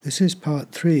This is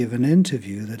part 3 of an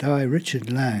interview that I,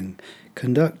 Richard Lang,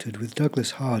 conducted with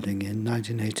Douglas Harding in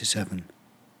 1987.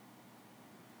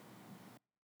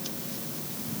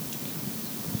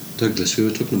 Douglas, we were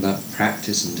talking about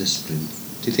practice and discipline.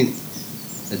 Do you think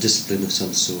a discipline of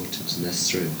some sort is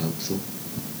necessary or helpful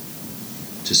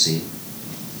to see?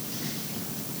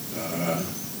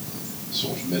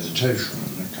 Sort of meditation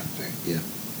and that kind of thing. Yeah.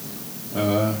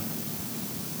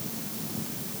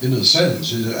 In a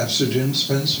sense, it's absolutely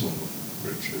indispensable,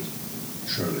 Richard,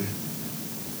 surely.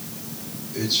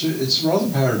 It's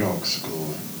rather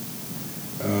paradoxical.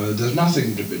 There's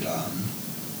nothing to be done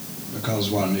because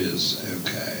one is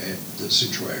okay, the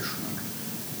situation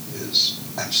is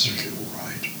absolutely all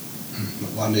right.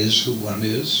 One is who one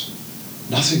is.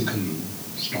 Nothing can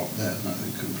stop that,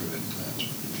 nothing can prevent that,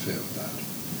 interfere with that.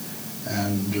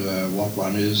 And what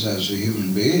one is as a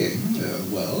human being,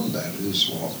 well, that is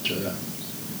what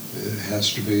it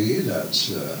has to be. That's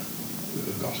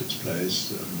got its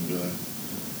place and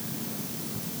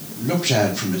looked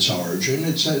at from its origin.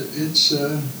 It's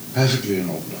perfectly in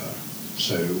order.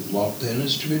 So what then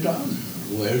is to be done?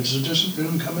 Where does the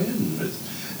discipline come in?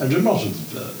 And a lot of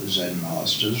Zen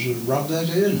masters rub that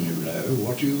in. You know,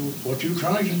 what you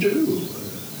trying to do?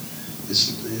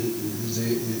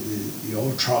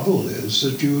 Your trouble is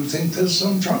that you think there's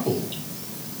some trouble.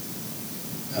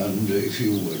 And if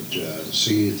you would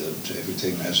see that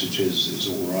everything as it is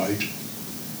all right,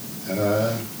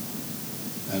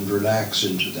 and relax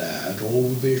into that, all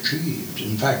will be achieved.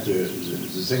 In fact, the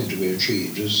thing to be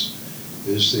achieved is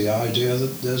the idea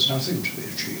that there's nothing to be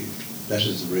achieved. That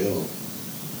is the real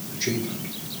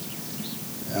achievement.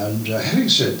 And having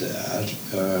said that,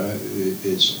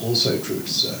 it's also true to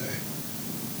say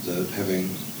that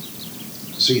having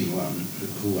seen who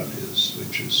one is,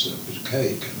 which is a bit of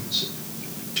cake, and it's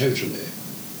totally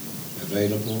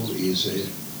available, easy.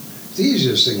 The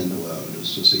easiest thing in the world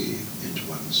is to see into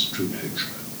one's true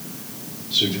nature.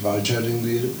 Simply by turning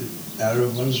the arrow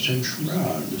of one's attention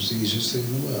round is the easiest thing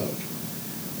in the world.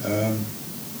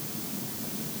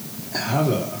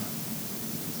 However,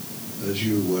 as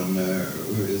you well know,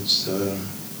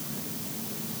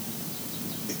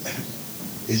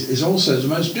 it's also the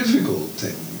most difficult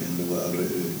thing in the world,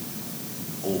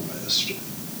 almost.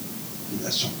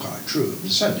 That's not quite true, but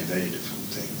it's certainly a very difficult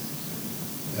thing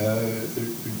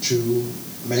to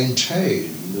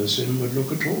maintain this inward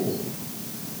look at all.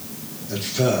 At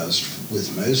first,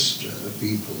 with most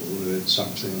people, it's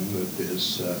something that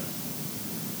is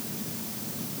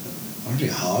not only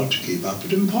hard to keep up,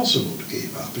 but impossible to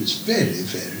keep up. It's very,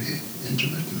 very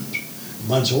intermittent.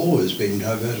 One's always being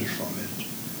diverted from it.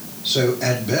 So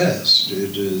at best,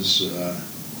 it is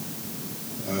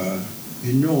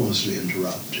enormously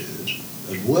interrupted.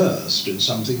 At worst, it's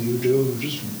something you do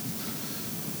just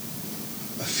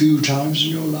a few times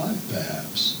in your life,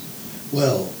 perhaps.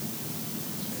 Well,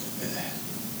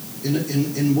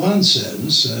 in one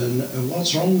sense,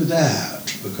 what's wrong with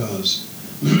that? Because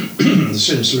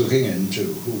since looking into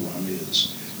who one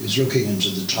is looking into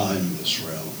the timeless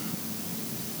realm,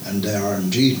 and there are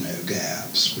indeed no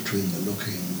gaps between the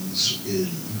lookings in,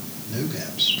 no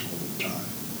gaps at all the time,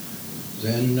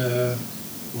 then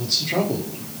what's the trouble?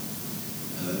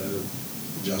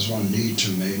 Does one need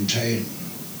to maintain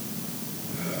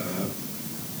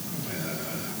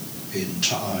in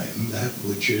time that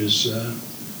which is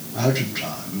out of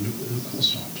time? Of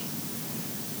course not.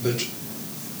 But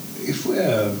if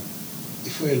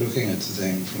we're looking at the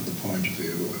thing from the point of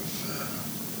view of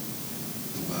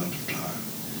the world of time,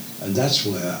 and that's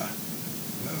where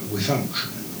we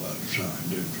function in the world of time,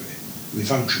 don't we? We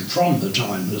function from the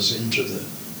timeless into the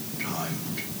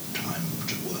timed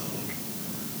world,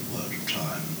 the world of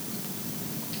time.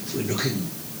 If we're looking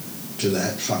to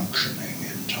that functioning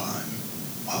in time,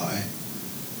 why?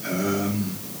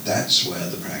 That's where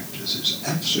the practice is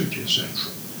absolutely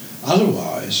essential.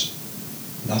 Otherwise,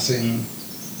 nothing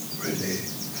really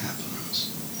happens.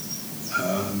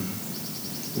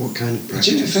 What kind of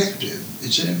practice?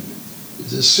 It's ineffective.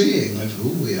 The seeing of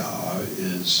who we are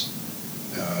is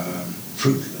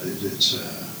fruitless. It's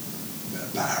a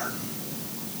barren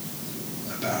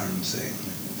thing.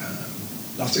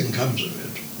 Nothing comes of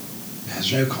it. It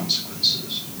has no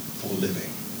consequences for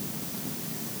living.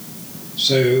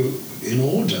 So, in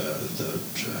order that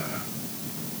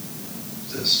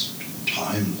this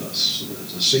timeless,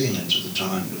 the seeing into the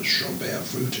timeless shall bear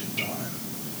fruit in time,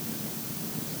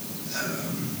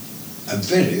 a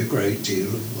very great deal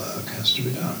of work has to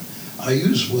be done. I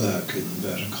use work in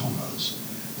inverted commas.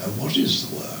 What is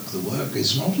the work? The work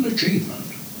is not an achievement.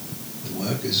 The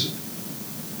work is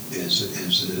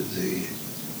the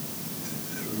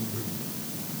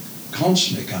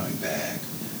constantly coming back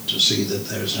to see that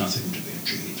there is nothing to be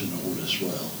achieved and all is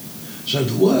well. So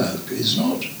the work is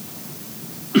not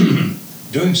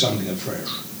doing something afresh.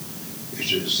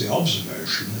 It is the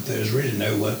observation that there is really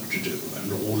no work to do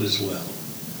and all is well.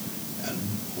 And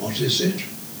what is it?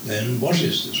 Then what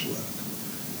is this work?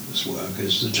 This work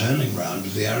is the turning round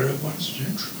of the arrow of one's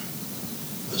attention,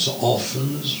 as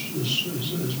often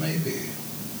as may be.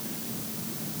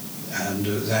 And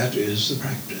that is the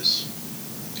practice.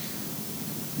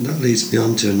 And that leads me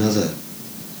on to another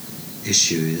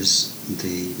issue, is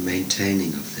the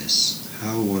maintaining of this.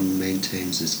 How one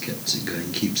maintains this, keeps it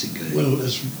going. Well,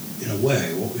 that's in a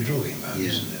way what we're talking about, yeah.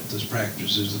 isn't it? This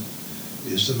practice is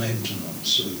the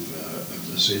maintenance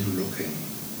of this in-looking.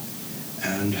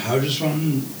 And how does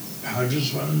one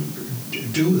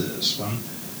do this?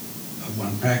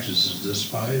 One practices this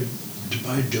by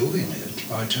doing it,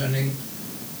 by turning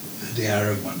the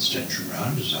arrow of one's attention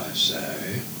round, as I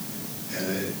say,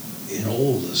 in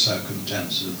all the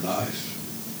circumstances of life,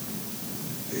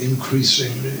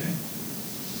 increasingly,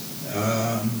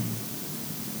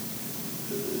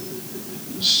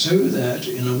 so that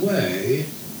in a way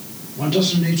one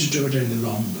doesn't need to do it any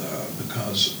longer,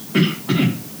 because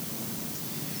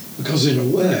in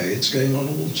a way it's going on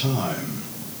all the time,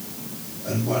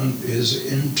 and one is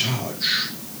in touch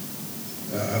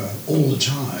all the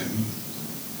time,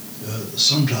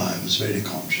 sometimes very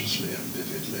consciously and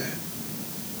vividly,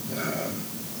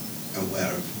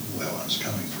 aware of where one's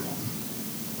coming from,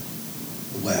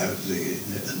 aware of the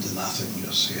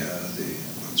nothingness here,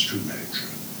 one's true nature.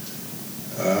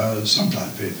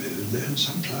 Sometimes very vividly, and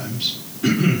sometimes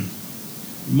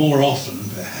more often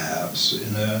perhaps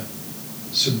in a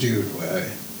subdued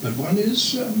way. But one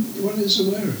is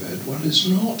aware of it. One is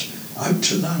not out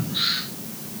to lunch.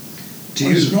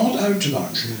 One is not out to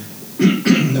lunch.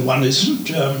 One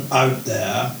isn't out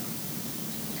there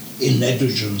in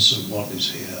negligence of what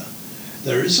is here.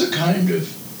 There is a kind of,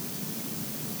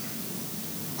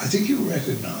 I think you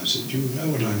recognize it, you know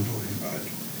what I'm talking about,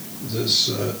 this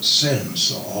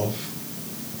sense of,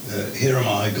 here am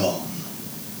I gone.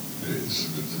 It's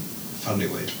a funny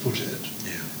way to put it.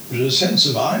 Yeah. But a sense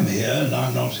of I'm here and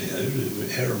I'm not here,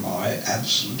 here am I,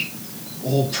 absent,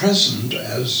 or present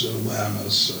as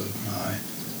awareness of my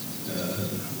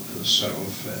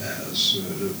self as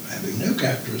having no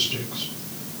characteristics,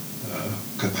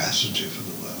 capacity for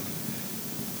the world.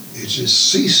 It is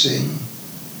ceasing,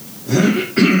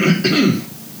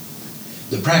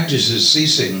 the practice is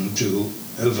ceasing to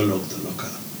overlook the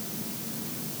looker,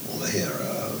 or the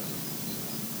hearer,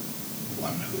 the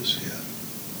one who is here.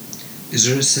 Is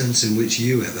there a sense in which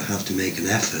you ever have to make an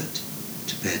effort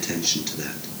to pay attention to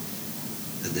that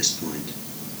at this point?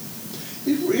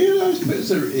 It really, I suppose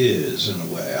there is, in a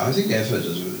way. I think effort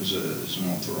is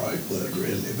not the right word,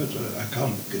 really, but I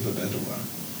can't give a better one.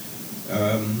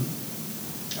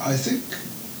 I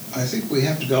think we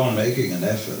have to go on making an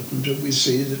effort until we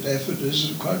see that effort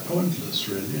is quite pointless,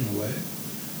 really, in a way.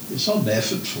 It's not an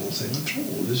effortful thing at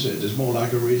all, is it? It's more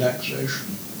like a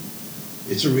relaxation.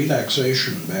 It's a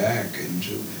relaxation back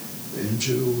into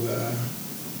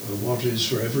what is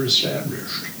forever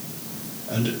established.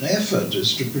 And an effort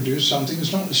is to produce something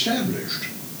that's not established.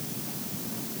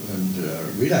 And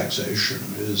relaxation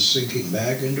is sinking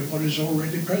back into what is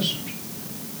already present.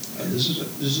 And this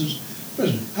is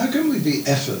present. How can we be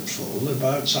effortful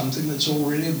about something that's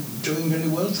already doing very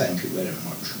well? Thank you very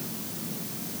much.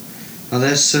 Are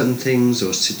there certain things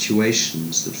or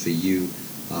situations that for you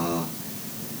are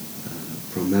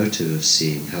promotive of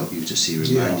seeing, help you to see,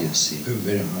 remind you of seeing?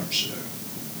 Very much so.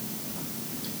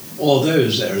 Although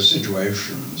there are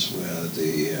situations where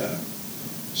the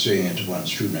seeing into one's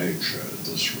true nature,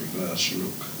 this reverse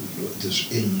look,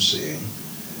 this in-seeing,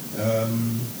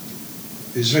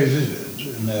 is very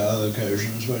vivid, and there are other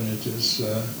occasions when it is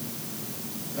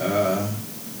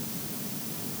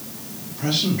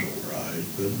present all right,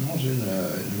 but not in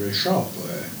a very sharp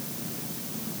way,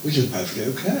 which is perfectly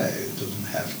okay. It doesn't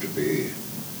have to be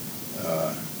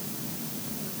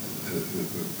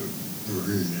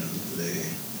brilliantly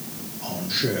on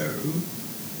show.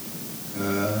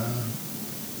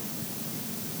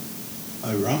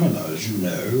 Ramana, as you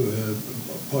know,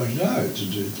 pointed out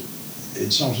that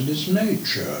it's not in its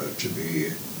nature to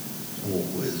be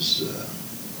always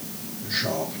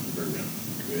sharp and brilliant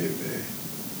and very, very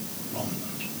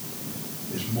prominent.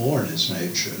 It's more in its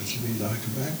nature to be like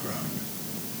a background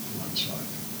to one's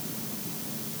life.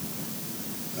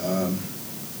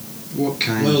 What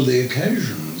kind? Well, the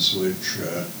occasions which,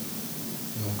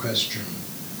 your question,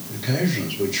 the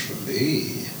occasions which for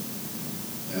me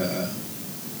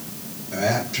are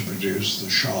apt to produce the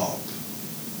sharp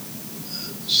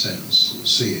sense, the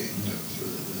seeing of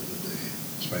the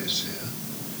space here.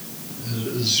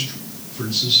 For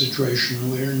instance, the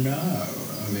situation we're in now.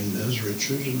 I mean, there's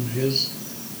Richard, and here's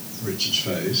Richard's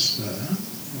face there,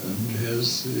 and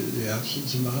here's the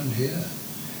absence of mine here.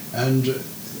 And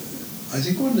I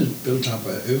think one has built up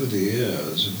over the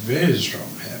years a very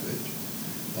strong habit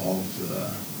of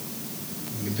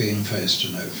being face to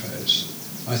no face.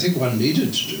 I think one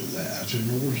needed to do that in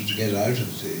order to get out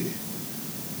of the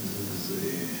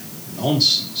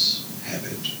nonsense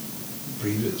habit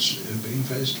previously of being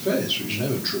face to face, which is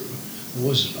never true,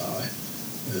 always a lie,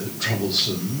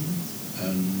 troublesome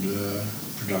and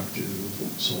productive of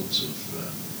all sorts of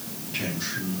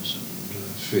tensions and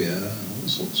fear and all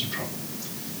sorts of trouble.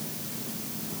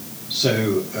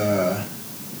 So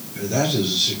that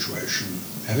is a situation,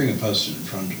 having a person in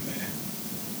front of me,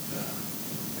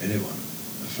 anyone,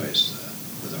 a face there,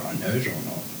 whether I know it or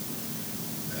not,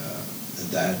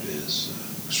 that is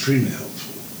extremely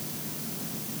helpful.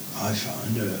 I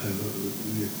find,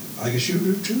 I guess you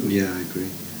do too. Yeah, I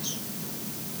agree, yes.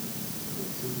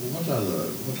 What other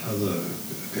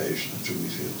occasions do we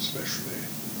feel especially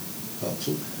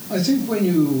helpful? I think when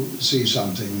you see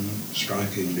something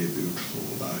strikingly beautiful,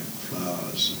 like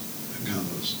flowers and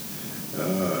colours,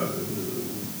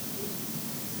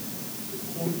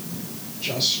 or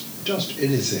just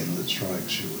anything that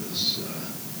strikes you as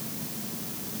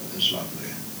lovely.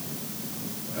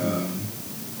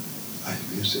 I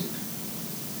think music,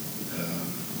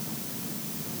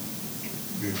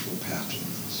 beautiful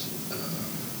patterns.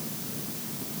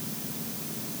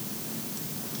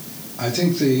 I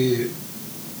think the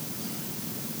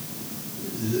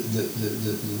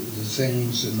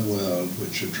things in the world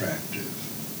which are attractive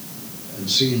and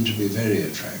seem to be very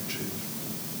attractive,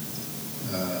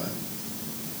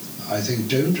 I think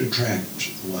don't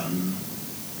attract one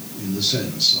in the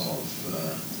sense of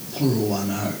pull one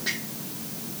out,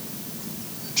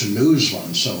 to lose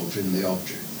oneself in the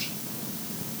object.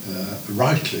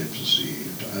 Rightly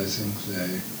perceived, I think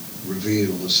they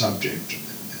reveal the subject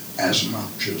as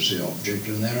much as the object,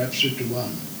 and they're absolutely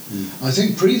one. I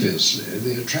think previously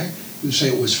you say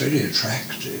it was very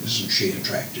attractive. Isn't she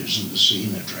attractive? Isn't the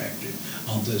scene attractive?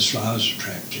 Aren't those flowers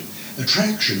attractive?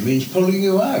 Attraction means pulling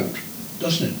you out,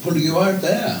 doesn't it? Pulling you out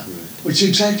there, which is the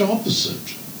exact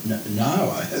opposite. Now,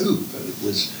 I hope,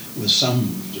 with some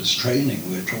of this training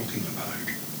we're talking about,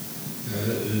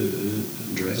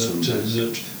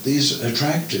 that these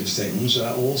attractive things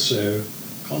are also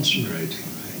concentrating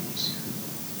things.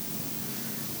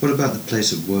 What about the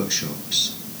place of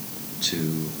workshops? I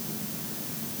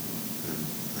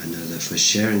know they're for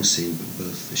sharing scene, but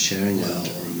both for sharing and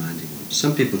reminding one.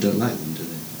 Some people don't like them, do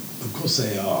they? Of course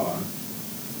they are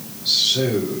so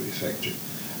effective.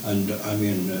 And I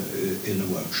mean, in a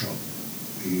workshop,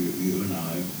 you and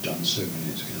I have done so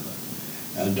many together,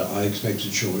 and I expect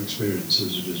it's your experience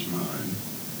as it is mine,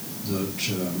 that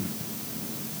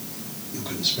you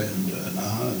can spend an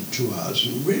hour, 2 hours,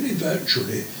 and really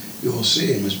virtually your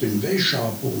seeing has been very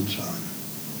sharp all the time.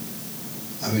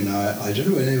 I mean, I don't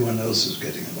know if anyone else is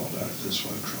getting a lot out of this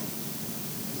workshop,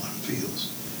 one feels,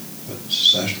 but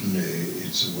certainly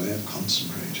it's a way of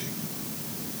concentrating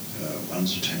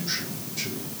one's attention to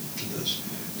this,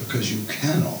 because you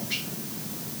cannot,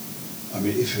 I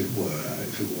mean, if it were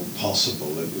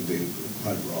possible, it would be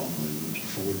quite wrong and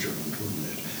fraudulent, wouldn't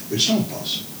it? But it's not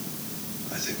possible,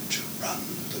 I think, to run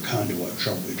the kind of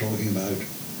workshop we're talking about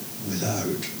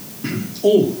without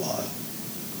all the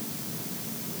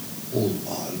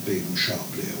while being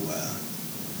sharply aware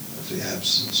of the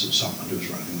absence of someone who's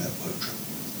running that workshop.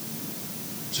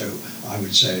 So I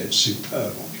would say it's a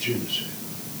superb opportunity,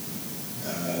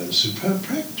 superb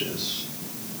practice.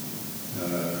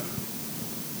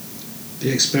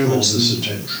 The experiments, for this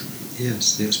attention.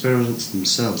 Yes, the experiments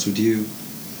themselves. Would you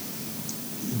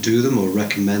do them or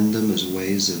recommend them as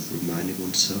ways of reminding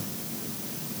oneself?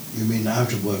 You mean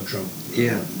out of workshop?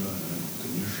 Yeah.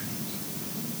 Conditions.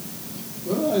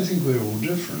 Well, I think we're all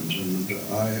different, and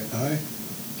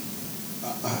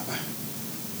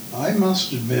I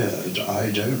must admit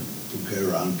I don't go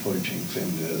around pointing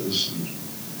fingers and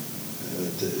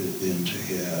into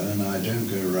here, and I don't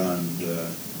go around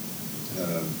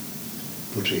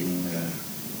putting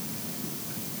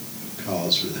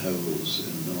cards with holes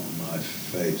on my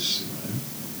face, you know.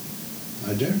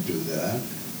 I don't do that,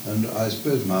 and I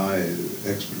suppose my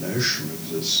explanation of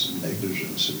this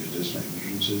negligence, if it is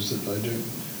negligence, is that I don't,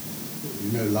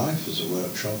 you know, life is a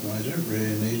workshop, and I don't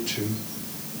really need to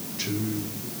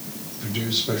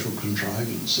produce special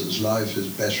contrivances. Life is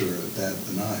better at that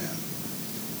than I am.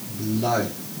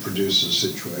 Life produces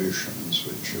situations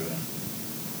which are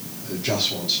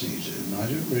just what's needed, and I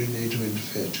don't really need to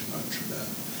interfere too much with that.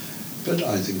 But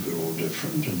I think we're all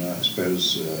different, and I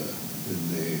suppose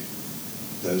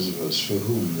those of us for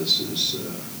whom this is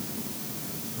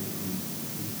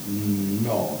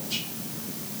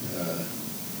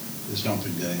it's not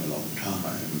been going a long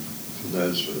time, for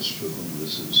those of us for whom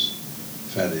this is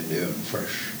fairly new and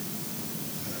fresh,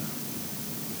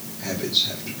 habits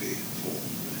have to be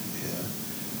formed here.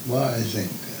 Well, I think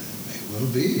it may well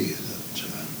be that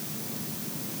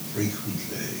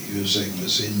frequently using the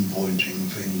sin-pointing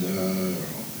finger,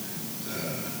 or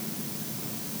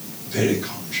very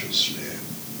consciously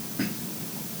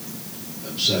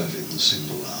observing the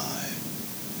single eye,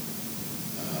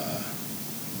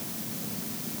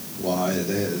 why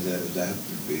that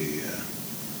would be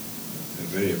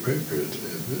very appropriate.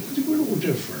 But I think we're all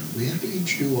different. We have to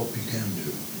each do what we can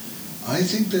do. I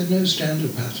think there's no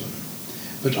standard pattern,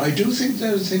 but I do think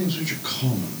there are things which are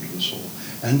common to us all.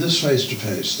 And this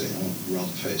face-to-face thing, or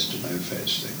rather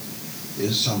face-to-no-face thing,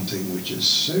 is something which is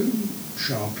so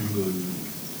sharp and good and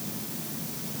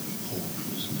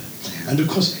important, isn't it? And of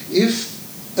course,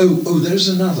 there's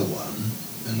another one,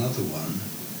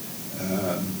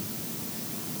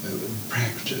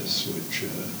 practice which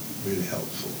really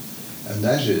helpful, and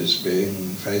that is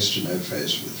being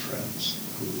face-to-no-face with friends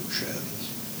who share this,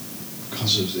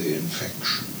 because of the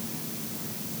infection.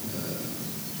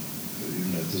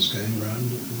 That's going around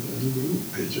the group.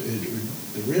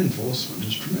 The reinforcement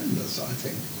is tremendous, I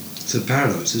think. It's a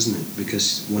paradox, isn't it?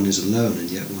 Because one is alone and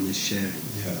yet one is sharing.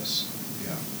 Yes,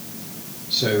 yeah.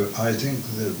 So I think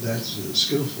that's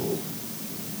skillful.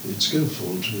 It's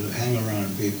skillful to hang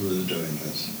around people who are doing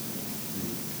this.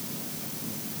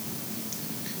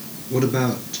 What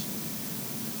about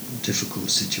difficult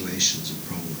situations and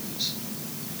problems?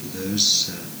 Do those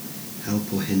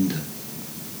help or hinder?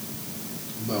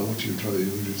 Well, what are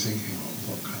you thinking of?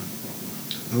 What kind of problem?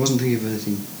 I wasn't thinking of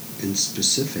anything in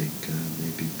specific.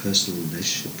 Maybe personal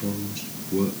relationship problems,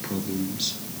 work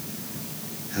problems,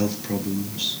 health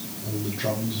problems. All the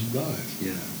troubles of life.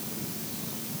 Yeah.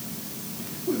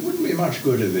 Well, it wouldn't be much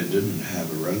good if it didn't have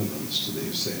a relevance to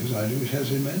these things. I think it has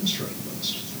immense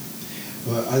relevance to them.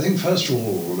 Well, I think, first of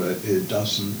all, it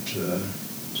doesn't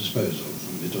dispose of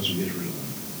them. It doesn't get rid of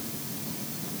them.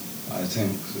 I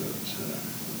think that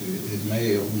it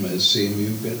may almost seem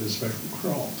you get a special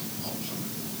crop of them.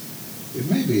 It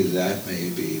may be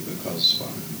because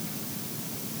one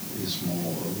is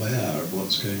more aware of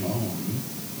what's going on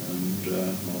and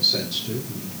more sensitive,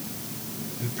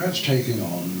 and perhaps taking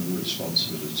on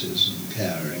responsibilities and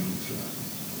caring for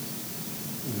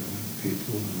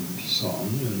people and so on,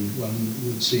 and one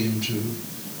would seem to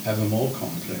have a more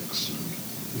complex and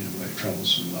very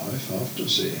troublesome life after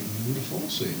seeing than before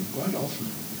seeing, quite often.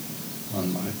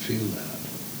 One might feel that.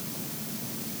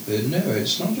 But no,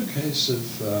 it's not a case of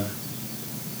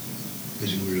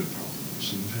getting rid of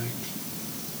problems. In fact,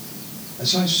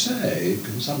 as I say, it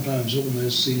can sometimes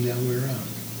almost seem the other way around.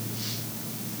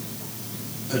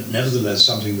 But nevertheless,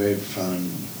 something very profound,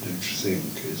 don't you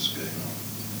think, is going on.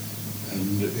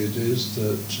 And it is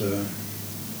that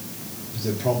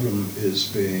the problem is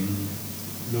being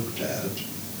looked at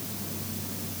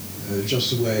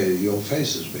just the way your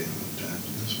face is being looked at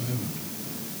this moment.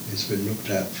 It's been looked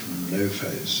at from no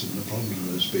face, and the problem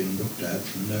has been looked at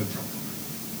from no problem.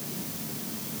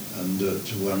 And that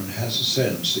one has a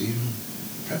sense, even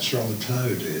perhaps rather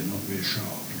cloudy and not very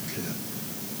sharp and clear,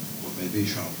 or maybe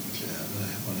sharp and clear,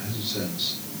 one has a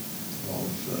sense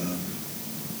of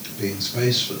being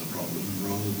space for the problem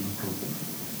rather than the problem.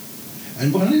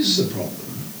 And what is the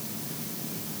problem?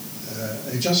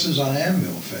 Just as I am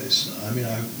your face,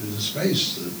 the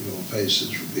space that your face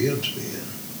is revealed to be in,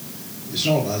 it's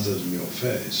not other than your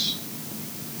face.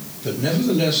 But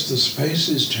nevertheless, the space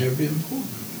is terribly important.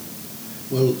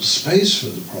 Well, space for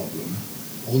the problem,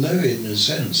 although in a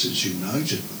sense it's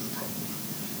united with the problem,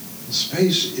 the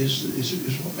space is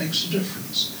what makes the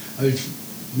difference.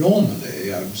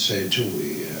 Normally, I would say, till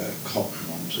we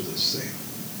cotton onto this thing,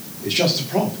 it's just a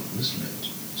problem, isn't it?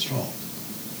 Stop.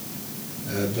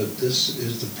 But this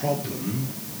is the problem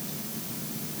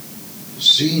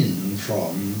seen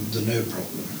from the no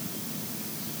problem.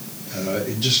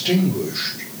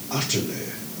 Distinguished utterly.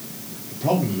 The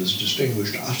problem is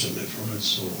distinguished utterly from its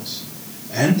source.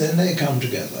 And then they come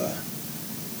together,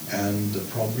 and the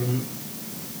problem,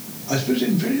 I suppose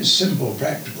in very simple,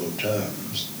 practical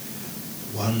terms,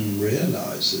 one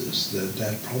realizes that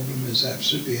that problem is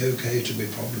absolutely okay to be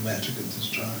problematic at this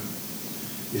time.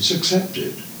 It's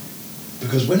accepted.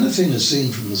 Because when a thing is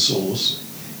seen from the source,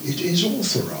 it is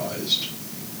authorized.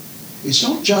 It's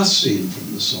not just seen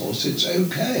from the source, it's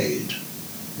okayed,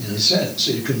 in a sense.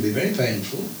 It can be very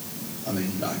painful,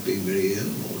 like being very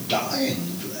ill or dying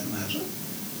for that matter.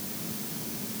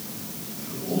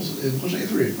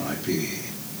 whatever it might be,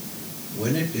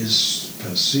 when it is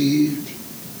perceived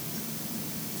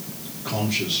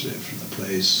consciously from the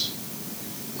place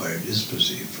where it is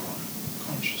perceived from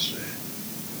consciously,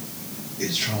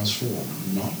 it's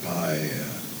transformed not by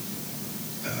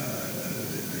a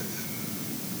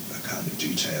kind of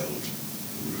detailed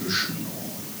illusion or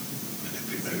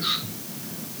manipulation.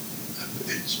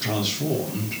 It's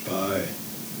transformed by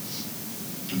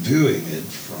viewing it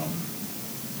from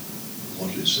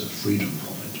what is a freedom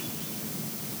point,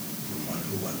 from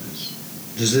who one is.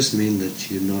 Does this mean that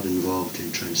you're not involved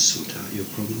in trying to sort out your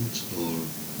problems or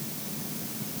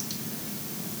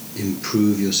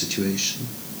improve your situation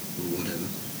or whatever?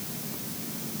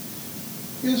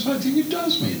 Yes, I think it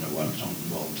does mean that one's not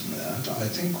involved in that. I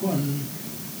think one,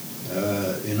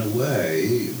 in a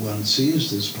way, one sees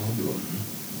this problem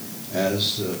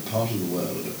as part of the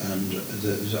world, and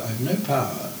I have no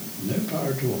power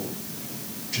at all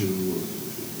to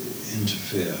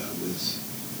interfere with.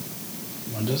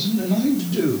 One doesn't have nothing to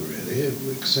do really,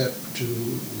 except to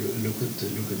look at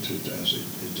it as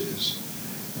it is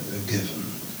given,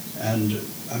 and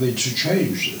I mean to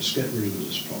change this, get rid of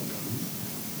this problem,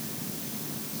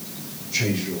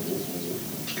 change it all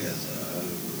altogether,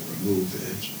 remove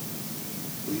it.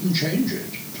 We can change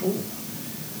it at all.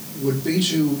 Would be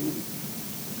to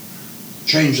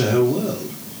change the whole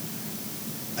world,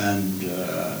 and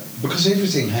because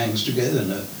everything hangs together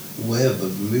in a web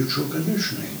of mutual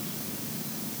conditioning.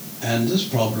 And this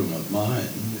problem of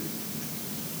mine,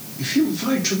 if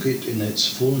I took it in its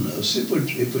fullness, it would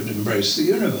embrace the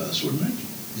universe, wouldn't it?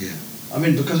 Yeah. I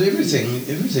mean, because everything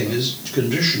is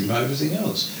conditioned by everything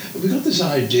else. We got this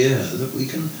idea that we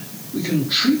can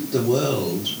treat the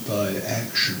world by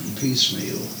action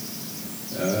piecemeal,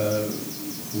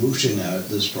 rooting out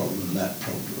this problem, that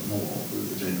problem, or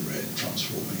at any rate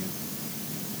transforming it.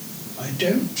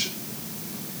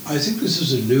 I think this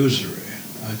is illusory.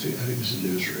 I think it's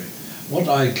illusory. What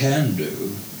I can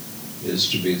do is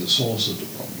to be the source of the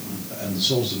problem and the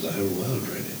source of the whole world,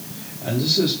 really. And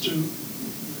this is to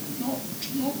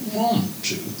not want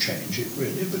to change it,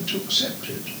 really, but to accept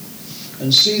it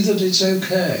and see that it's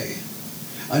okay.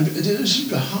 And it is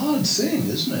a hard thing,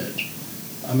 isn't it?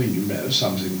 I mean, you know,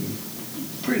 something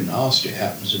pretty nasty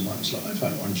happens in one's life.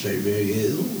 I want to say very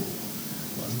ill,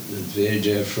 or a very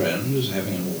dear friend is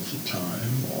having an awful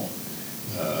time, or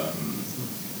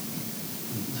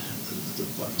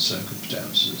one's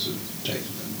circumstances have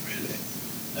taken them really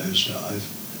nosedive.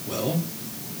 Well,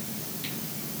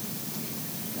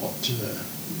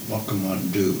 what can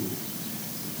one do?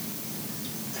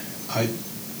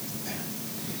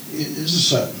 It is a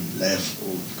certain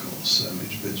level, of course. I mean,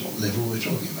 it depends what level we're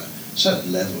talking about. A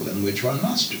certain level in which one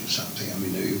must do something. I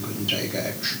mean, no, you couldn't take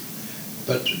action.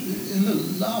 But in the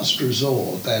last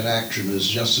resort, that action is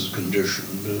just as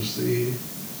conditioned as the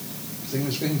thing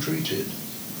that's being treated.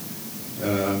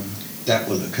 That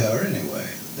will occur anyway,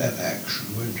 that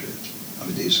action, won't it? I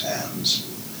mean, these hands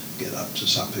will get up to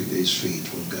something, these feet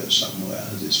will go somewhere,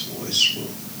 this voice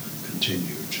will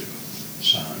continue to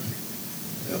sound.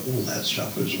 All that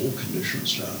stuff is all conditioned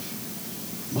stuff.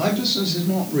 My business is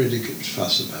not really to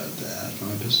fuss about that.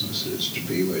 My business is to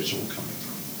be where it's all coming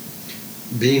from.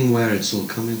 Being where it's all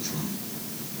coming from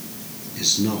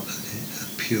is not a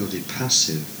purely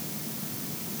passive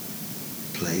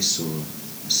place or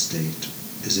state,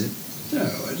 is it? No,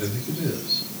 I don't think it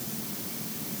is.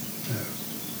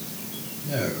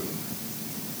 No.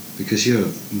 Because you're a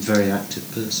very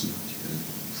active person.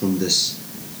 From this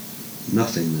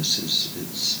nothingness,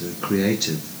 it's a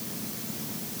creative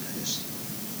place.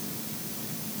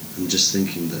 I'm just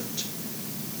thinking that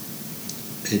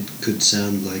it could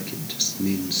sound like it just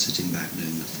means sitting back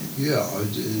doing nothing. Yeah,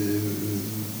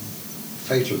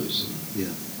 fatalism.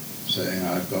 Yeah. Saying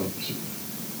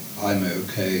I'm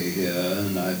okay here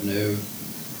and I've no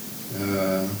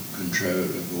control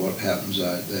over what happens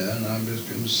out there, and I'm just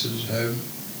going to sit at home,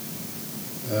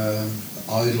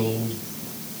 idle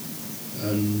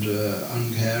and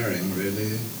uncaring,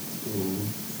 really, or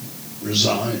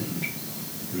resigned to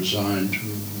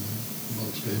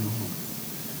what's going on.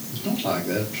 It's not like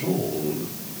that at all.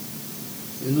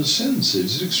 In a sense,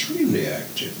 it's extremely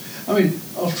active. I mean,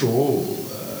 after all,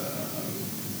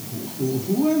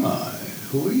 who am I?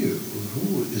 Who are you?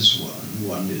 Who is one?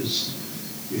 One is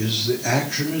the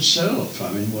action itself.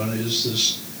 I mean, one is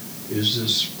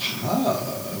this power,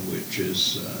 which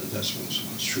is that's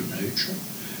one's true nature.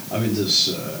 I mean, this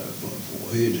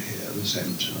void here, this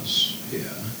emptiness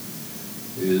here,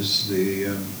 is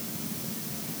the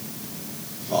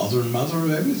father and mother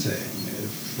of everything.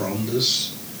 From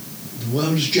this, the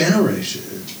world is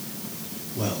generated.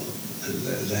 Well,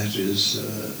 that is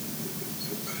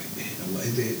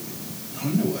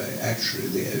actually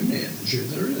the only energy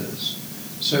there is.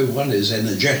 So one is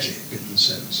energetic in a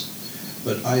sense.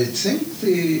 But I think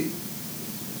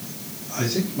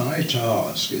my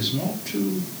task is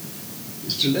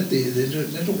to let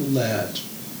all that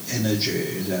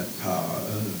energy, that power,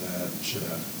 that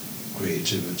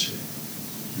creativity,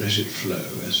 let it flow,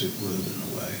 as it were, in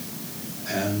a way,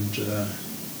 and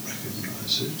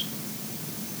recognize it,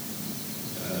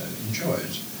 enjoy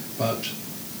it. But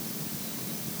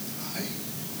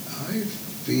I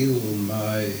feel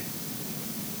my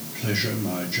pleasure,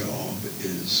 my job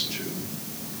is to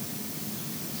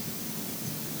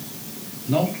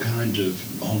not kind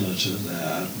of monitor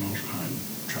that, not kind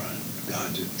of try and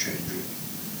guide it, change it,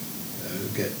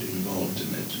 get involved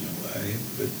in it in a way,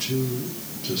 but to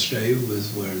stay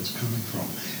with where it's coming from.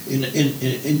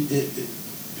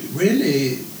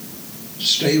 Really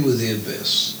stay with the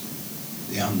abyss,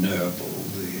 the unknowable,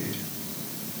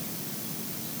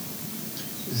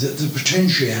 the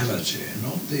potentiality,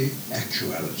 not the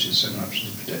actuality so much,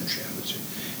 the potentiality.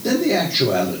 Then the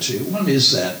actuality, one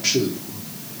is that too.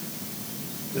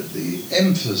 But the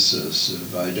emphasis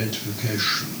of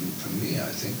identification, for me,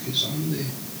 I think, is on the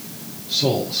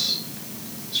source.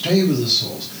 Stay with the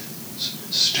source.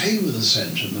 Stay with the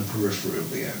centre, and the periphery will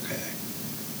be okay.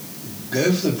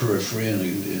 Go for the periphery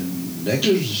in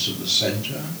negligence of the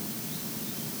centre,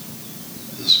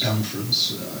 the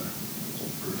circumference, or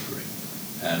periphery,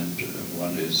 and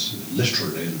one is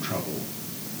literally in trouble.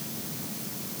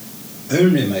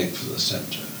 Only make for the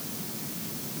centre,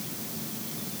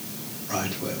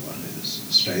 right where one is,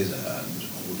 stay there and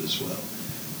all is well.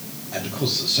 And of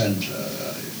course the centre,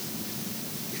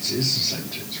 it is the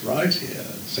centre, it's right here,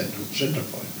 centre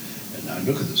point. And I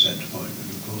look at the centre point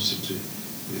and of course it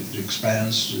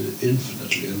expands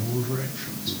infinitely in all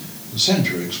directions. The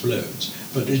centre explodes,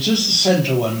 but it's just the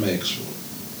centre one makes for.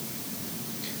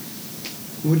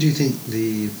 What do you think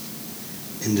the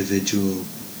individual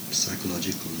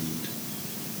psychological and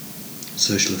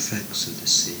social effects of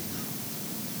this scene are?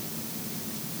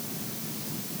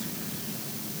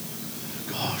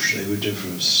 Gosh, they would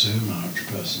differ so much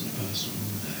person to person,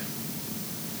 wouldn't they?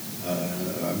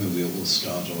 I mean, we all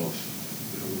start off,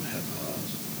 we all have our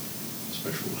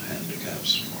special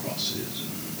handicaps and crosses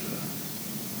and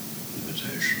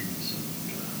limitations, and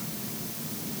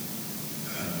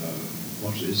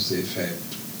what is the effect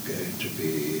going to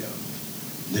be of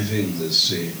living this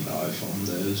scene life on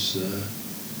those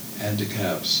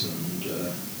handicaps and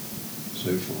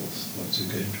so forth? What's it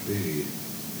going to be?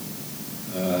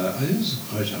 I think it's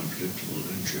quite unpredictable,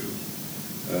 don't you?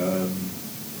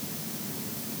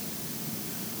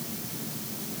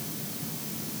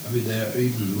 I mean, there are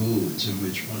even moods in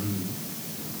which one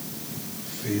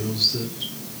feels that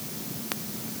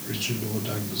Richard or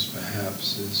Douglas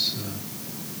perhaps is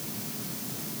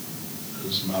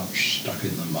as much stuck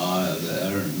in the mire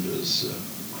there and as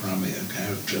crummy a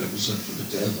character as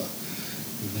ever.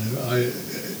 You know,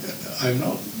 I'm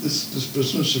not. This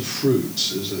business of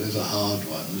fruits is a hard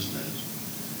one, isn't it?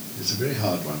 It's a very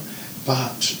hard one.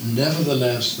 But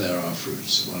nevertheless, there are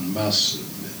fruits. One must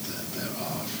admit that there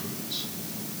are fruits.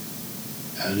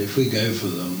 And if we go for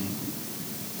them,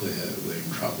 we're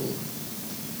in trouble.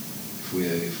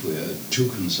 If we're too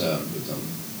concerned with them,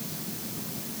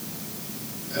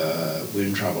 we're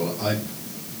in trouble. I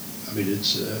mean,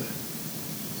 it's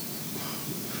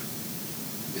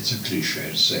a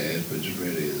cliche to say it, but it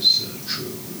really is true.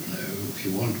 You know, if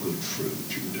you want good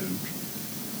fruit, you don't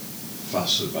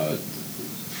fuss about the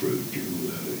fruit.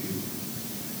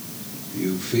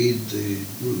 You feed the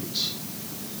roots,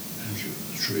 don't you,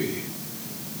 the tree.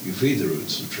 You feed the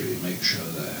roots of the tree, make sure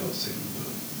they're healthy and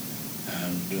good,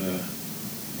 and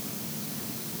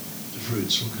the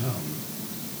fruits will come.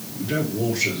 You don't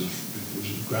water because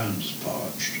the ground is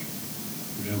parched.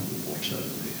 You don't water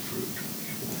the fruit,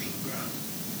 you water the ground.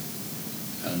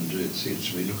 And it seems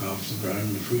to me, look after the ground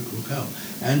and the fruit will come.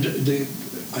 And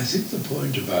I think the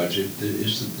point about it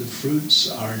is that the fruits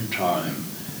are in time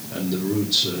and the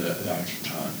roots are out of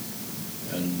time.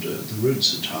 And the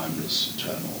roots are timeless,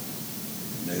 eternal,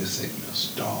 no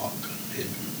thickness, dark and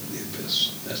hidden in the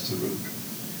abyss. That's the root.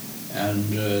 And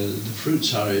the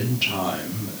fruits are in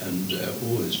time and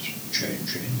always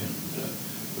changing and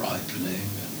ripening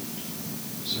and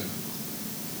so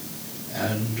forth.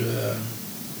 And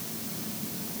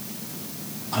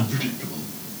unpredictable.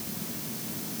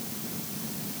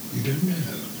 You don't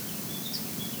know.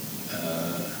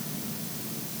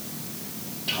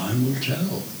 Time will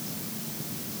tell.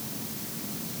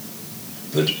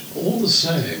 But all the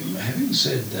same, having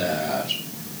said that,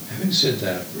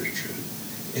 Richard,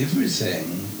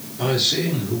 everything, by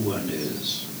seeing who one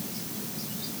is,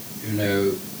 you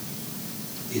know,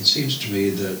 it seems to me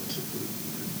that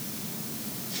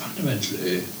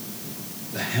fundamentally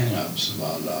the hang-ups of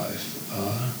our life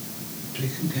are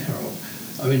taken care of.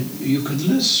 I mean, you could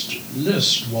list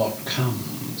what come,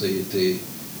 the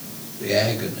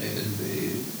agony,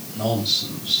 the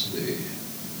nonsense, the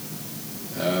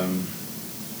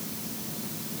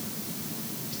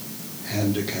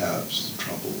handicaps, the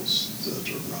troubles that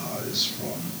arise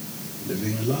from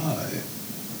living a lie,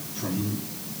 from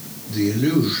the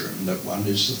illusion that one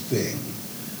is the thing,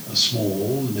 a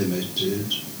small,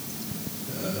 limited,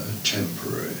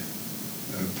 temporary,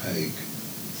 opaque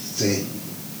thing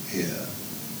here.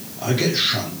 I get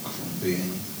shrunk from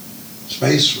being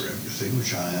space for everything,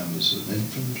 which I am as an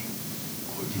infant,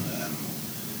 or even am,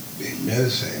 being no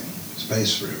thing,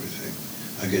 space for everything.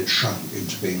 I get shrunk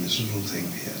into being this little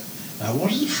thing here. Now,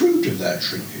 what is the fruit of that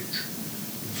shrinkage?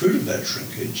 The fruit of that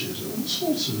shrinkage is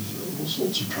all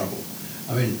sorts of trouble.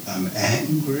 I mean, I'm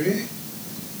angry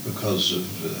because of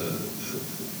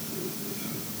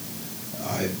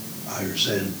I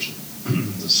resent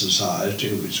the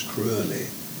society which cruelly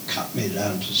cut me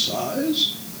down to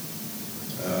size.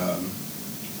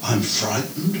 I'm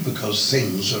frightened because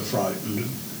things are frightened.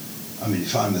 I mean,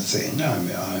 if I'm a thing,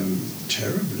 I'm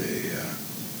terribly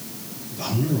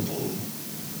vulnerable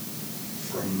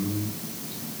from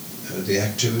the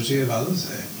activity of other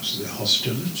things, the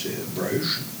hostility,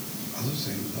 abrasion, other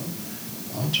things,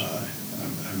 aren't I?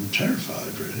 I'm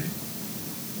terrified, really.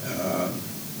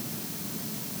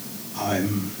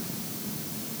 I'm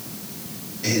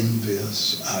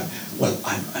envious.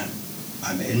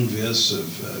 I'm envious of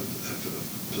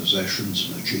possessions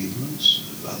and achievements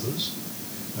of others.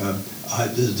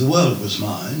 The world was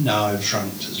mine. Now I've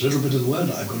shrunk to this little bit of the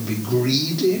world. I've got to be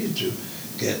greedy to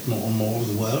get more and more of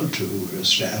the world, to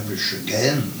establish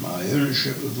again my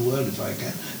ownership of the world if I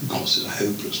can. Of course, it's a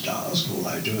hopeless task. All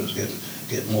I do is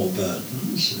get more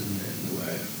burdens in the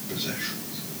way of possessions.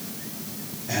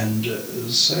 And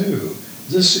so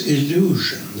this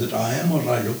illusion that I am what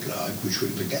I look like, which we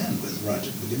began with right at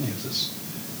the beginning of this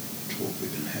talk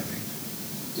we've been having,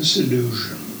 this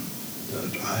illusion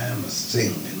that I am a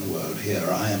thing in the world here,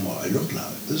 I am what I look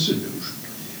like, this illusion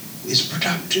is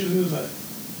productive of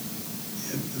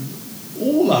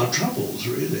all our troubles,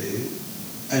 really.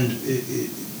 And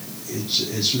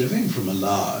it's living from a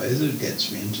lie that gets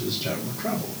me into this terrible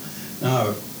trouble.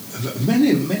 Now,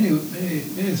 many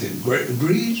things,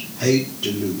 greed, hate,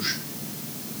 delusion,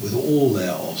 with all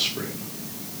their offspring,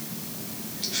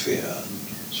 fear and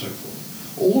so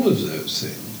forth, all of those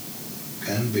things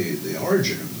can be, the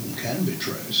origin of them can be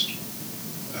traced,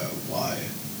 why,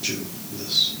 to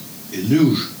this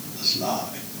illusion, this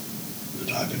lie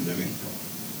that I've been living from,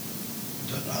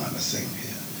 that I'm a thing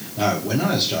here. Now, when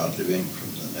I start living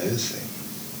from the no thing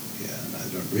here, and I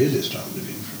don't really start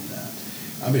living from that,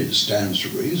 I mean, it stands to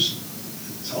reason.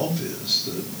 It's obvious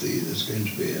that there's going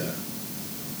to be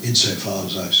insofar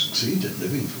as I succeed in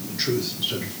living from the truth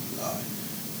instead of from the lie,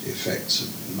 the effects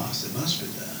they must be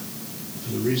there,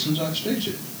 for the reasons I've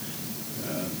stated.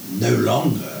 No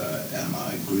longer am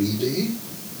I greedy,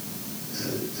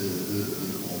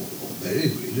 or very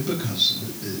greedy, because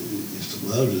if the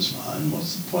world is mine,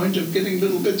 what's the point of getting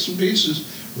little bits and pieces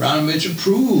round me to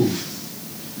prove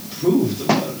the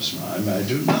world is mine? I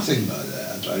do nothing by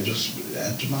that. I just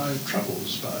add to my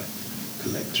troubles by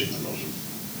collecting a lot of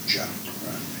junk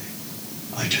around me.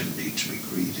 I don't need to be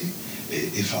greedy.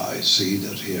 If I see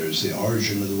that here is the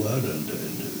origin of the world and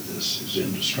this is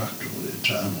indestructible,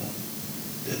 eternal,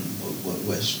 then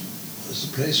where's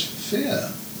the place for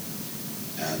fear?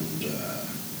 And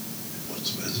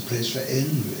where's the place for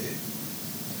envy?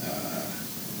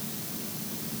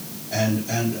 And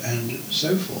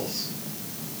so forth.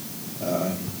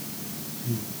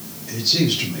 It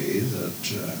seems to me that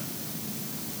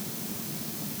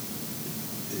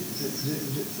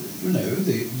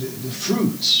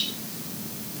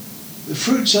the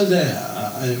fruits are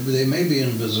there. They may be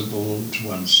invisible to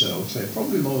oneself. They're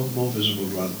probably more visible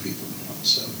to other people than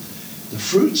oneself. The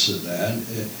fruits are there. And,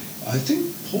 I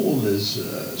think St. Paul is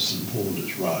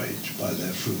right, by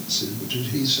their fruits. Did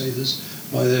he say this?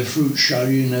 By their fruits shall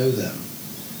you know them.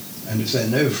 And if there are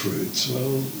no fruits,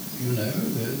 well,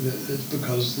 it's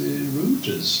because the root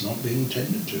is not being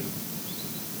tended to.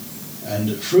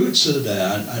 And fruits are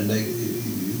there, and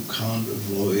you can't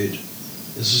avoid,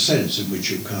 there's a sense in which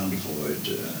you can't avoid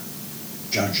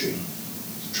judging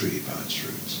the tree by its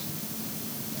fruits.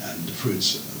 And the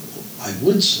fruits, I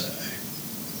would say,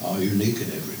 are unique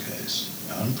in every case,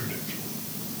 unpredictable.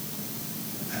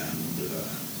 And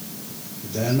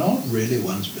they're not really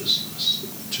one's business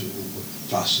to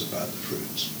fuss about the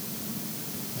fruits.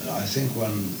 And I think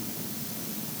one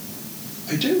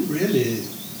don't really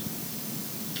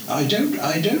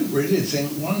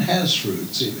think one has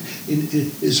fruits.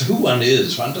 It's who one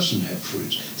is. One doesn't have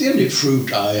fruits. The only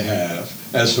fruit I have,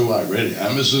 as who I really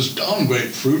am, is this darn great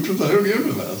fruit of the whole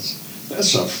universe.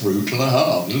 That's a fruit and a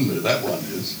half, isn't it? That one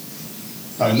is.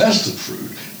 I mean, that's the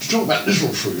fruit. To talk about little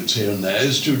fruits here and there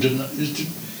is to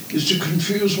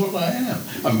confuse what I am.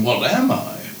 I mean, what am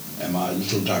I? Am I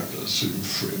little Douglas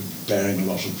bearing a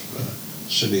lot of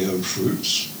silly old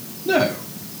fruits? No.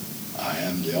 I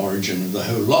am the origin of the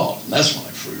whole lot, and that's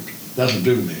my fruit. That'll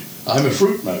do me. I'm a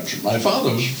fruit merchant. My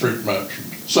father was a fruit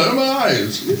merchant. So am I.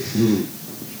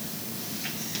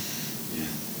 Yeah.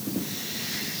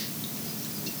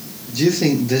 Do you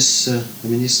think this,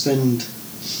 you spend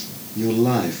your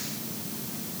life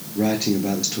writing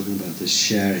about this, talking about this,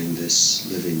 sharing this,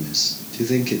 living this. Do you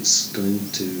think it's going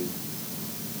to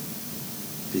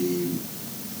be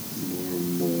more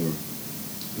and more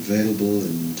available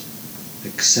and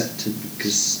accepted,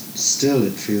 because still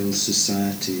it feels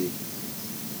society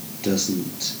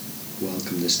doesn't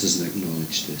welcome this, doesn't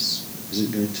acknowledge this? Is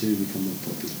it going to become more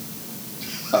popular?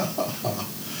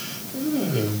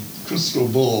 Crystal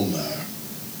ball now.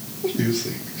 What do you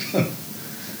think?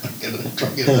 I'm going to try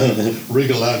and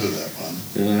wriggle out of that one.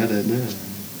 No, I don't know.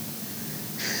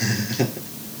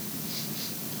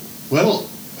 Well,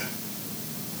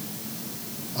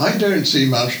 I don't see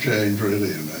much change really,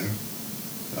 you know.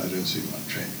 I don't see much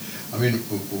change. I mean,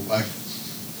 I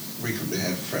frequently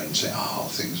have friends say,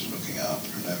 things are looking up,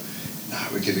 you know. Now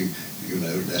we're getting,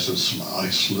 letters from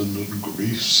Iceland and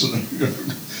Greece,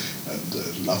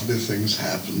 and lovely things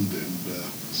happened in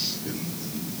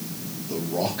the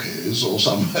Rockies or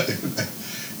somewhere.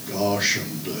 Gosh,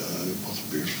 and what a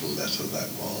beautiful letter that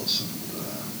was. And,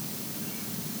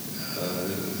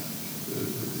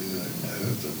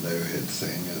 the no-head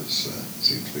thing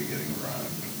seems to be getting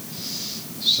around,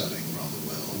 selling rather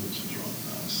well, which is rather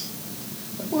nice.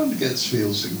 And one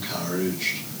feels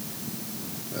encouraged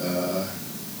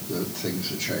that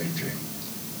things are changing.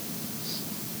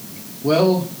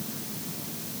 Well,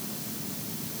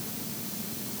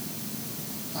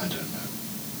 I don't know.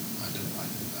 I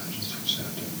just have to say I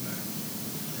don't know.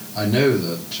 I know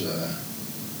that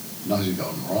nothing's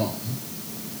gone wrong.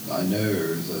 I know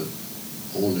that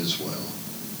all is well.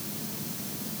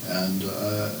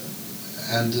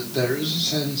 And that there is a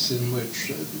sense in which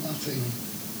nothing.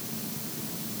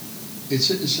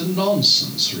 It's a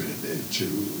nonsense really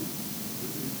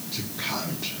to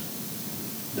count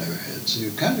no heads.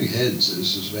 Counting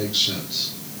heads makes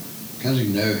sense.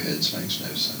 Counting no heads makes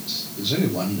no sense. There's only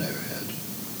one no head.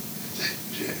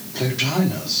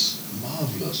 Plotinus,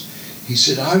 marvellous. He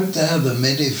said, out there the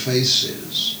many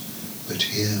faces, but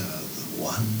here the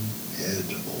one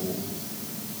head of all.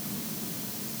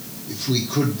 If we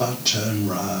could but turn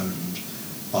round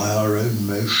by our own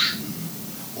motion,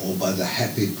 or by the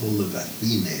happy pull of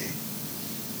Athene,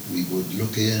 we would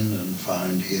look in and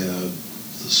find here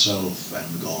the self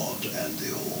and God and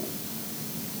the all.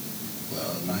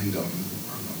 Well, nothing gone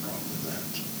wrong with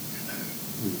that, you know.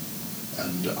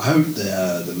 And out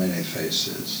there the many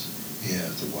faces, here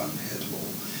the one head of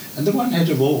all. And the one head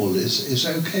of all is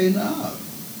okay now.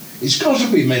 It's got to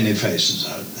be many faces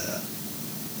out there.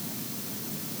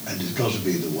 And it's got to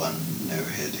be the one no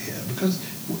head here, because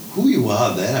who you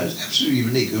are there is absolutely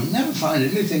unique. You'll never find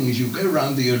anything, as you go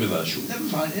around the universe, you'll never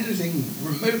find anything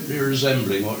remotely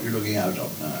resembling what you're looking out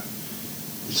of now.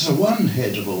 It's the one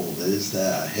head of all that is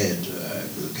there, head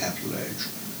with a capital H,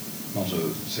 not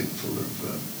a thing full of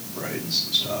brains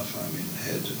and stuff. I mean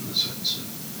head in the sense of,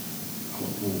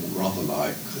 rather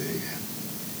like the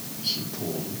St.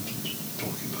 Paul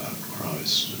talking about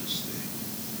Christ as the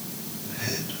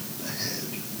head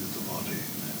of the body.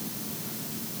 You know.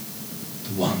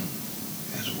 The one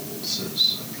head of all,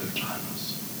 says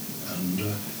Plotinus. And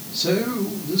so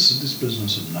this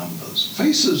business of numbers.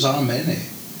 Faces are many.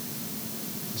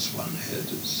 This one head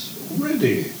is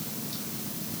already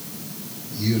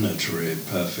unitary,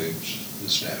 perfect,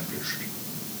 established.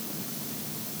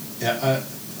 Yeah,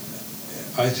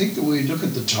 I think that we look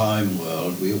at the time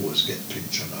world, we always get a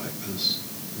picture like this.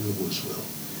 We always will.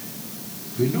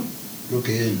 If we look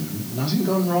in, nothing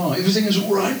gone wrong. Everything is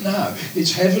all right now.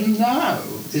 It's heaven now.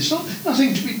 It's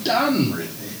nothing to be done really.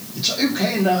 It's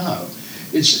okay now.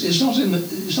 It's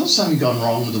not something gone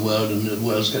wrong with the world and the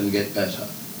world's going to get better.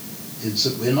 It's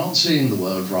that we're not seeing the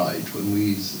world right when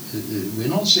we're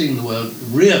not seeing the world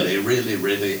really, really,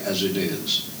 really as it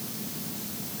is.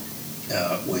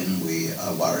 When we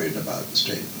are worried about the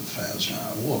state of affairs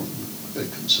now, or a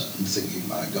bit concerned, thinking,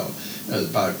 my God,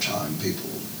 about time people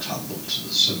tumble to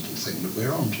the simple thing that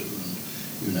we're onto,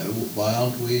 and why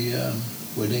aren't we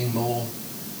winning more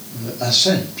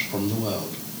assent from the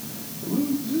world.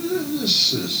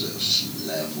 This is this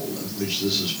level at which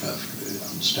this is perfectly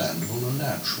understandable and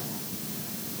natural.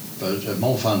 But at a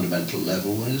more fundamental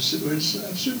level, when it's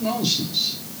absolute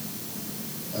nonsense.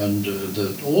 And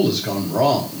that all that's gone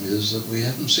wrong is that we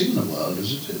haven't seen the world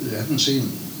as it is. We haven't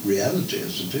seen reality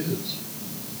as it is.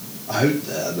 Out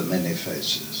there, the many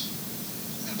faces.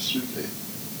 Absolutely.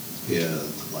 Here,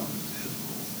 the one.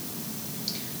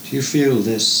 Do you feel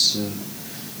this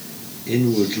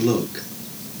inward look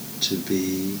to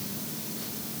be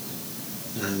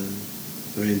a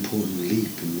very important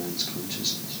leap in man's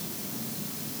consciousness?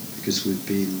 Because we've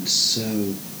been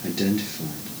so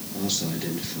identified, also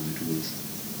identified with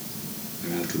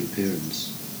our outward appearance.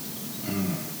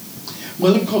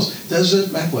 Well, of course, there's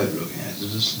that way of looking at it,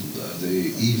 isn't there?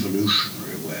 The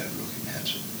evolutionary way of looking at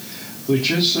it, which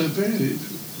is very,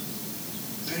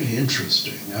 very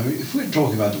interesting. I mean, if we're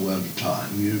talking about the world of time,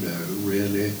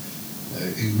 really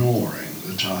ignoring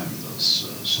the timeless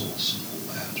source and all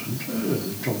that, and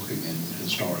talking in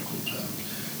historical terms,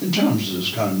 in terms of this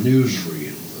kind of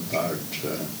newsreel about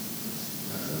the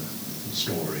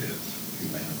story of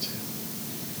humanity.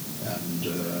 And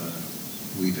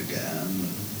we began,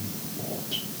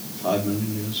 5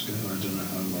 million years ago? I don't know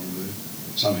how long ago,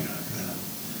 something like that.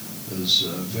 As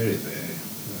very, very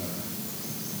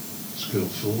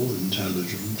skillful,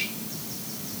 intelligent,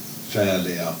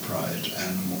 fairly upright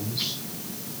animals,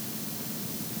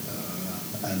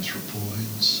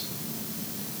 anthropoids,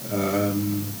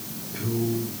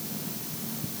 who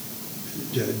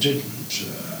didn't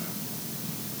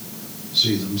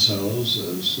see themselves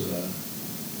as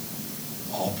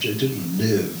objects, didn't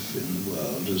live in the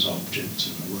world as objects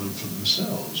in the world for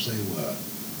themselves. They were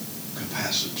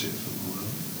capacitive for the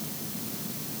world,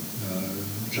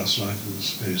 just like the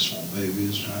very small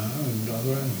babies now and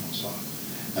other animals are.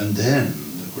 And then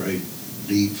the great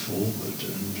leap forward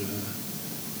and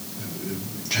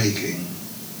taking,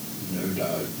 no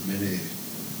doubt, many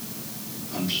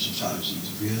hundreds of thousands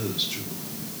of years to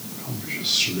accomplish a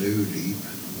slow leap in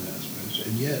the way, I suppose.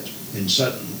 And yet, in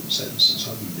certain sense, a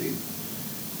sudden leap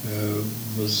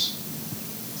was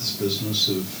this business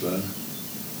of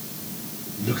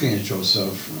looking at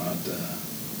yourself from out there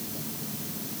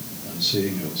and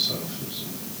seeing yourself as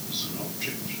an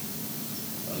object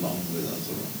along with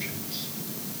other objects,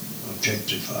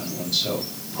 objectifying oneself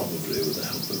probably with the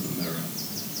help of a mirror.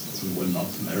 Well, not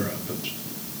the mirror, but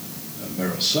a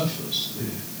mirror surface, the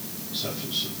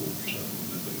surface of water,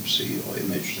 whatever you see or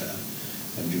image there,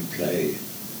 and you play.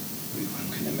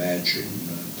 One can imagine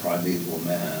a primeval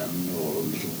man or a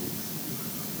little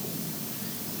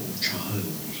or child,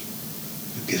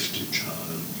 a gifted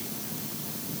child,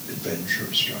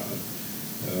 adventurous child,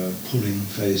 pulling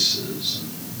faces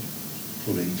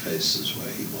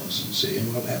where he was and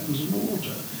seeing what happens in the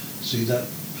water. See that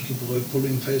little boy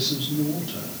pulling faces in the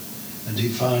water. And he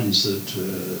finds that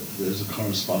there's a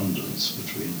correspondence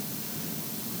between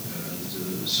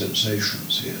the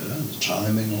sensations here, the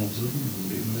timing of them,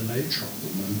 and even the nature of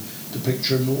them, and the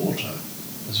picture in the water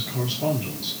as a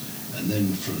correspondence. And then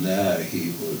from there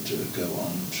he would go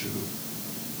on to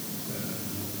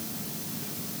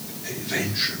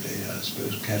eventually, I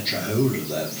suppose, catch a hold of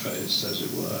that face, as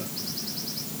it were,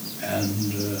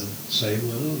 and say,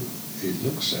 well, it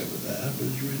looks over there, but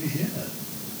it's really here.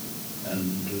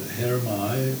 And here am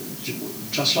I,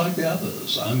 just like the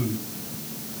others.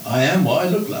 I am what I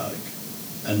look like.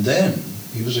 And then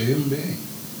he was a human being.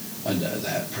 And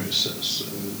that process,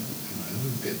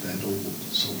 get that all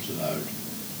sorted out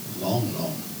a long,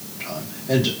 long time.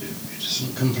 And it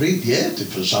isn't complete yet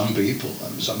for some people. I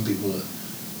mean, some people are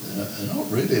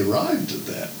not really arrived at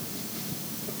that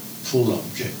full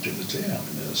objectivity. I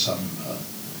mean, there are some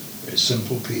very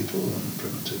simple people and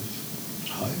primitive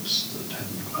types that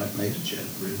haven't quite made it yet,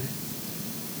 really.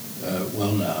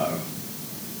 Well, now,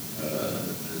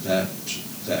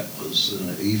 that was an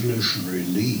evolutionary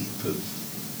leap of,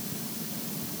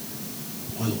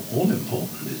 well, all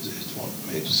important is what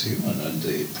made us human, and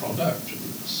the product of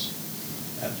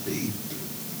that leap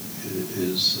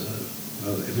is,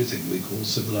 well, everything we call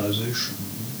civilization.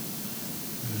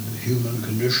 And the human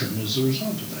condition is the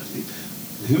result of that leap.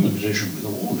 The human condition with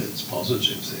all its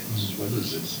positive things as well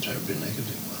as its terribly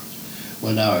negative ones.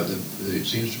 Well, now, it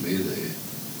seems to me the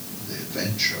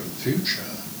adventure of the future,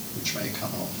 which may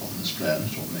come off on this planet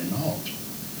or may not.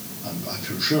 I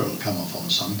feel sure it'll come off on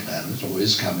some planet, or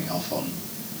is coming off on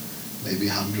maybe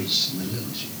hundreds of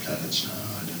millions of planets now,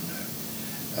 I don't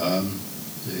know.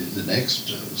 The next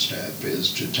step is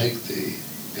to take the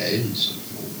gains of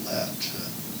all that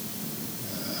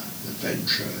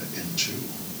adventure into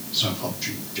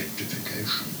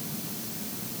self-objectification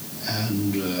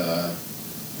and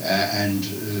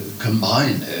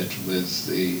combine it with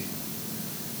the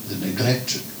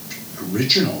neglected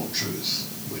original truth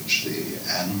which the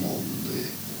animal and the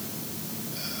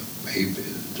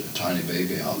tiny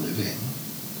baby are living,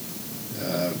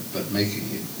 but making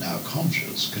it now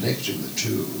conscious, connecting the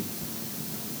two,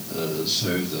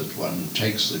 so that one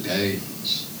takes the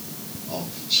gains of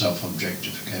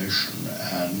self-objectification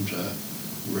and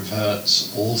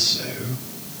reverts also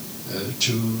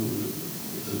to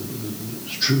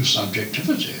true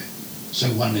subjectivity. So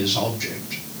one is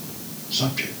subject,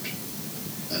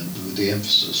 and with the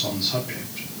emphasis on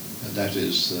subject, and that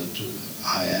is that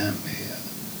I am here,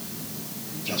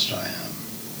 just I am,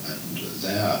 and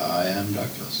there I am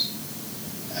Douglas,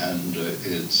 and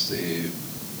it's the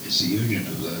union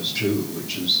of those two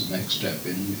which is the next step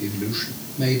in evolution.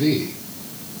 Maybe.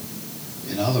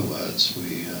 In other words,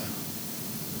 we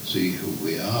see who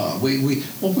we are.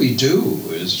 What we do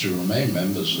is to remain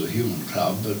members of the human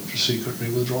club, but secretly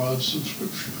withdraw our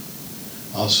subscription.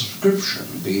 Our subscription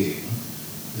being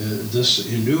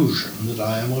this illusion that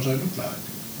I am what I look like.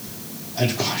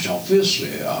 And quite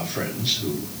obviously, our friends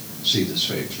who see this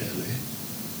very clearly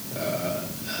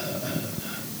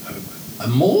are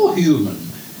more human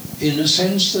in a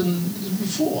sense than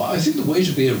before. I think the way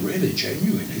to be a really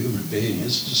genuine human being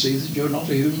is to see that you're not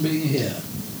a human being here.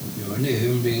 You're only a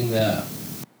human being there.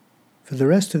 For the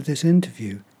rest of this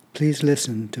interview, please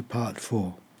listen to part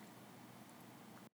 4.